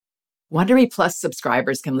Wondery Plus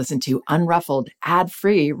subscribers can listen to Unruffled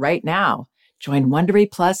ad-free right now. Join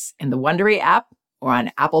Wondery Plus in the Wondery app or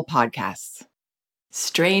on Apple Podcasts.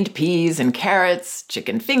 Strained peas and carrots,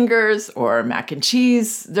 chicken fingers, or mac and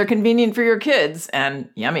cheese, they're convenient for your kids and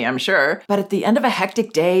yummy, I'm sure. But at the end of a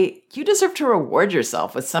hectic day, you deserve to reward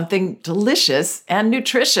yourself with something delicious and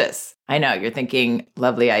nutritious. I know you're thinking,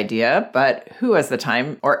 lovely idea, but who has the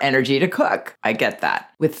time or energy to cook? I get that.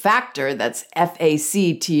 With Factor, that's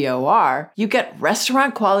Factor, you get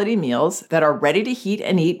restaurant quality meals that are ready to heat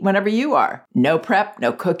and eat whenever you are. No prep,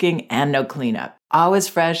 no cooking, and no cleanup. Always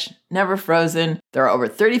fresh, never frozen. There are over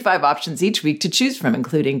 35 options each week to choose from,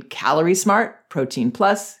 including Calorie Smart, Protein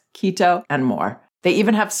Plus, Keto, and more. They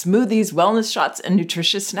even have smoothies, wellness shots, and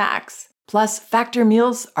nutritious snacks. Plus, Factor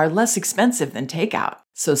meals are less expensive than takeout.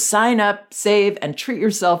 So sign up, save, and treat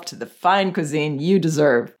yourself to the fine cuisine you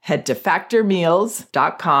deserve. Head to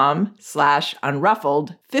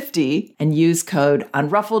factormeals.com/unruffled50 and use code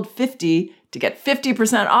unruffled50 to get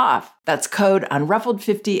 50% off. That's code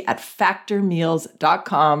unruffled50 at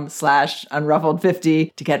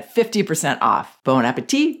factormeals.com/unruffled50 to get 50% off. Bon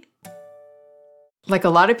appetit! Like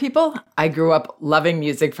a lot of people, I grew up loving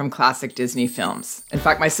music from classic Disney films. In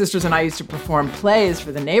fact, my sisters and I used to perform plays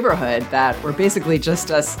for the neighborhood that were basically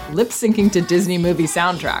just us lip-syncing to Disney movie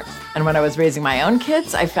soundtracks. And when I was raising my own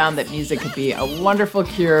kids, I found that music could be a wonderful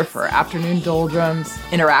cure for afternoon doldrums,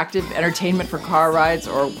 interactive entertainment for car rides,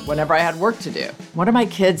 or whenever I had work to do. One of my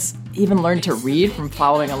kids even learned to read from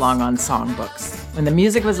following along on songbooks. When the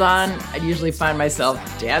music was on, I'd usually find myself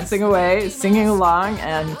dancing away, singing along,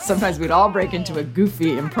 and sometimes we'd all break into a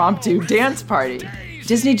goofy, impromptu dance party.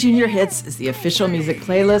 Disney Junior Hits is the official music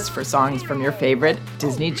playlist for songs from your favorite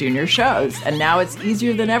Disney Junior shows, and now it's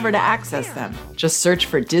easier than ever to access them. Just search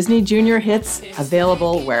for Disney Junior Hits,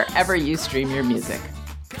 available wherever you stream your music.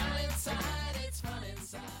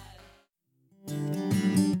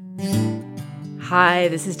 Hi,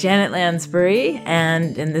 this is Janet Lansbury,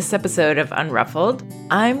 and in this episode of Unruffled,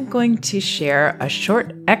 I'm going to share a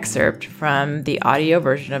short excerpt from the audio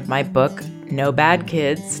version of my book, No Bad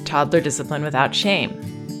Kids, Toddler Discipline Without Shame.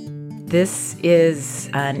 This is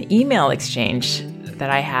an email exchange that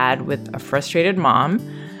I had with a frustrated mom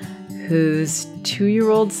whose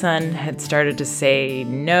 2-year-old son had started to say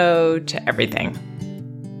no to everything.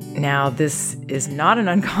 Now, this is not an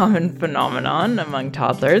uncommon phenomenon among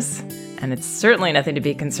toddlers, and it's certainly nothing to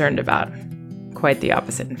be concerned about. Quite the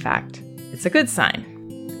opposite, in fact. It's a good sign.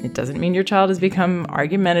 It doesn't mean your child has become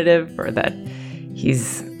argumentative or that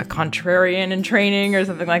he's a contrarian in training or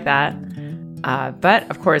something like that. But,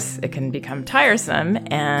 of course, it can become tiresome,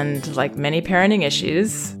 and like many parenting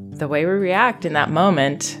issues, the way we react in that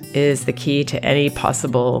moment is the key to any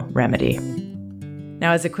possible remedy.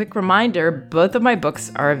 Now, as a quick reminder, both of my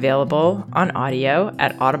books are available on audio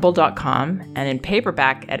at audible.com and in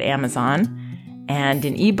paperback at Amazon, and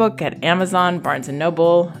in ebook at Amazon, Barnes &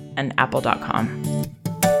 Noble, and apple.com.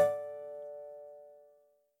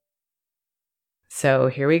 So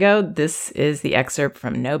here we go. This is the excerpt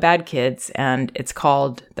from No Bad Kids, and it's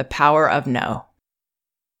called The Power of No.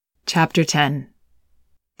 Chapter 10.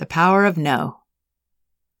 The Power of No.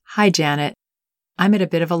 Hi, Janet. I'm at a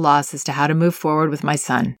bit of a loss as to how to move forward with my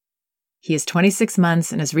son. He is 26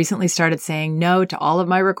 months and has recently started saying no to all of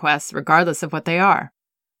my requests, regardless of what they are.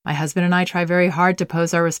 My husband and I try very hard to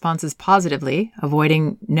pose our responses positively,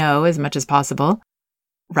 avoiding no as much as possible.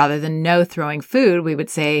 Rather than no throwing food, we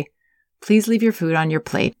would say, please leave your food on your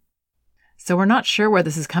plate. So we're not sure where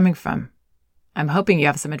this is coming from. I'm hoping you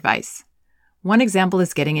have some advice. One example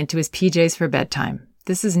is getting into his PJs for bedtime.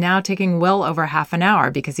 This is now taking well over half an hour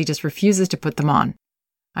because he just refuses to put them on.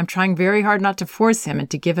 I'm trying very hard not to force him and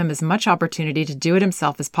to give him as much opportunity to do it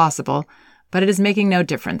himself as possible, but it is making no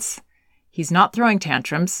difference. He's not throwing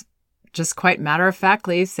tantrums, just quite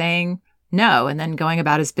matter-of-factly saying no and then going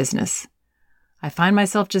about his business. I find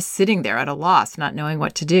myself just sitting there at a loss, not knowing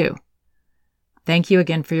what to do. Thank you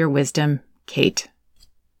again for your wisdom, Kate.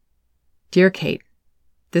 Dear Kate,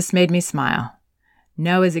 this made me smile.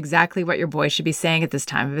 No is exactly what your boy should be saying at this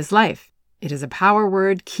time of his life. It is a power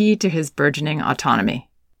word key to his burgeoning autonomy.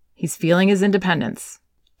 He's feeling his independence.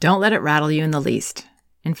 Don't let it rattle you in the least.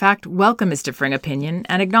 In fact, welcome his differing opinion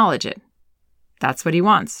and acknowledge it. That's what he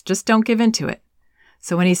wants. Just don't give in to it.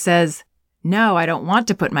 So when he says, no, I don't want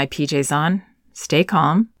to put my PJs on, stay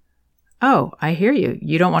calm. Oh, I hear you.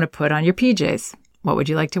 You don't want to put on your PJs. What would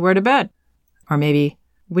you like to wear to bed? Or maybe,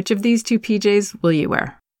 which of these 2 PJs will you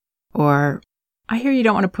wear? Or, I hear you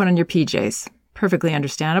don't want to put on your PJs. Perfectly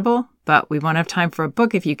understandable, but we won't have time for a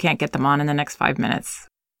book if you can't get them on in the next 5 minutes.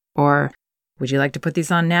 Or, would you like to put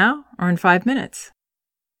these on now or in 5 minutes?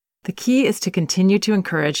 The key is to continue to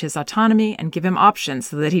encourage his autonomy and give him options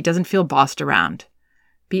so that he doesn't feel bossed around.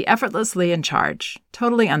 Be effortlessly in charge,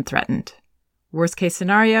 totally unthreatened. Worst case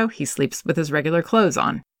scenario, he sleeps with his regular clothes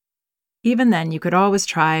on. Even then, you could always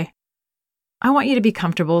try, I want you to be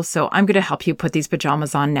comfortable, so I'm going to help you put these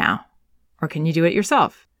pajamas on now. Or can you do it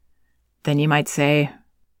yourself? Then you might say,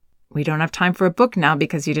 we don't have time for a book now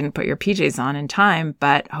because you didn't put your PJs on in time,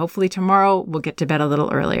 but hopefully tomorrow we'll get to bed a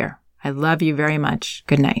little earlier. I love you very much.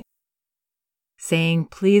 Good night. Saying,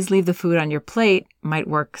 please leave the food on your plate might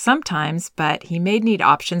work sometimes, but he may need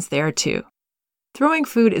options there too. Throwing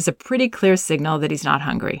food is a pretty clear signal that he's not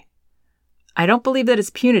hungry. I don't believe that it's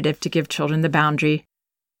punitive to give children the boundary,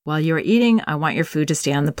 while you are eating, I want your food to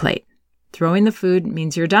stay on the plate. Throwing the food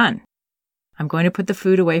means you're done. I'm going to put the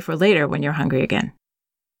food away for later when you're hungry again.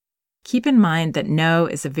 Keep in mind that no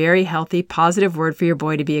is a very healthy, positive word for your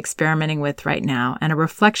boy to be experimenting with right now and a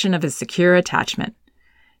reflection of his secure attachment.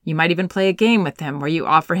 You might even play a game with him where you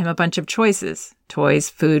offer him a bunch of choices, toys,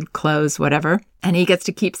 food, clothes, whatever, and he gets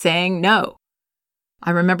to keep saying no. I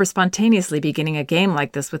remember spontaneously beginning a game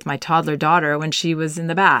like this with my toddler daughter when she was in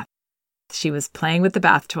the bath. She was playing with the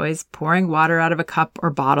bath toys, pouring water out of a cup or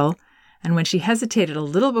bottle, and when she hesitated a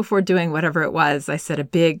little before doing whatever it was, I said a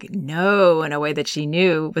big no in a way that she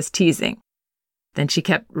knew was teasing. Then she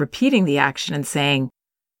kept repeating the action and saying,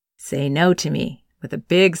 say no to me, with a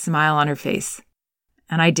big smile on her face.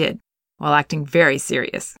 And I did, while acting very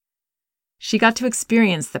serious. She got to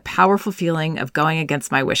experience the powerful feeling of going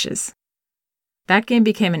against my wishes. That game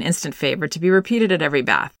became an instant favorite to be repeated at every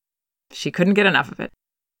bath. She couldn't get enough of it.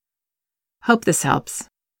 Hope this helps.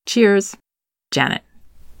 Cheers, Janet.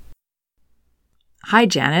 Hi,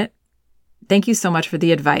 Janet. Thank you so much for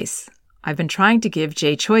the advice. I've been trying to give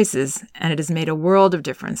Jay choices, and it has made a world of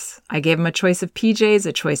difference. I gave him a choice of PJs,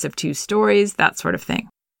 a choice of 2 stories, that sort of thing.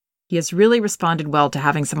 He has really responded well to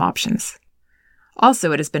having some options.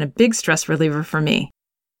 Also, it has been a big stress reliever for me.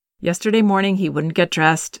 Yesterday morning, he wouldn't get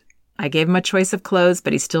dressed. I gave him a choice of clothes,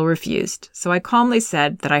 but he still refused. So I calmly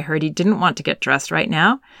said that I heard he didn't want to get dressed right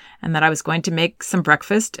now and that I was going to make some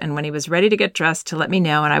breakfast, and when he was ready to get dressed, to let me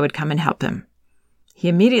know and I would come and help him. He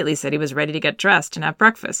immediately said he was ready to get dressed and have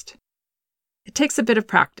breakfast. It takes a bit of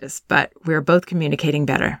practice, but we are both communicating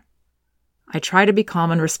better. I try to be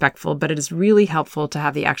calm and respectful, but it is really helpful to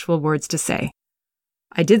have the actual words to say.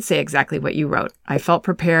 I did say exactly what you wrote. I felt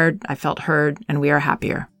prepared, I felt heard, and we are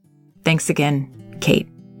happier. Thanks again, Kate.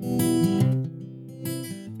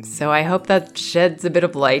 So I hope that sheds a bit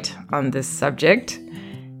of light on this subject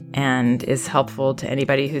and is helpful to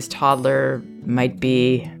anybody whose toddler might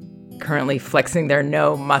be currently flexing their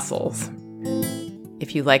no muscles.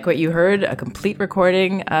 If you like what you heard, a complete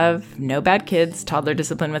recording of No Bad Kids, Toddler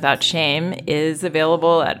Discipline Without Shame is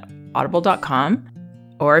available at audible.com.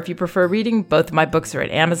 Or if you prefer reading, both of my books are at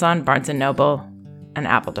Amazon, Barnes & Noble, and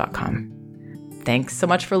apple.com. Thanks so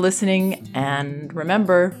much for listening, and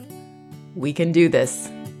remember, we can do this.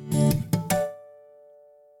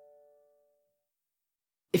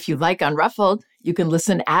 If you like Unruffled, you can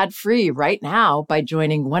listen ad-free right now by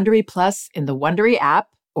joining Wondery Plus in the Wondery app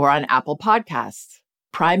or on Apple Podcasts.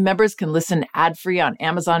 Prime members can listen ad-free on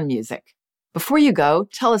Amazon Music. Before you go,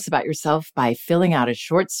 tell us about yourself by filling out a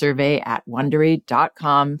short survey at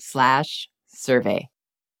Wondery.com/survey.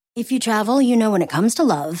 If you travel, you know when it comes to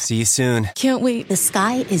love. See you soon. Can't wait. The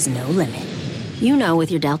sky is no limit. You know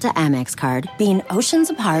with your Delta Amex card, being oceans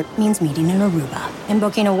apart means meeting in Aruba. And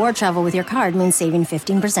booking a war travel with your card means saving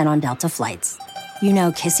 15% on Delta flights. You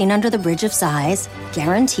know kissing under the bridge of sighs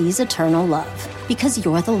guarantees eternal love. Because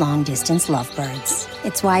you're the long-distance lovebirds.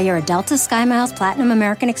 It's why you're a Delta SkyMiles Platinum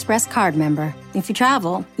American Express card member. If you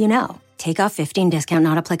travel, you know. Take off 15 discount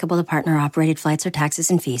not applicable to partner-operated flights or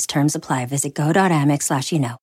taxes and fees. Terms apply. Visit go.amex/you know.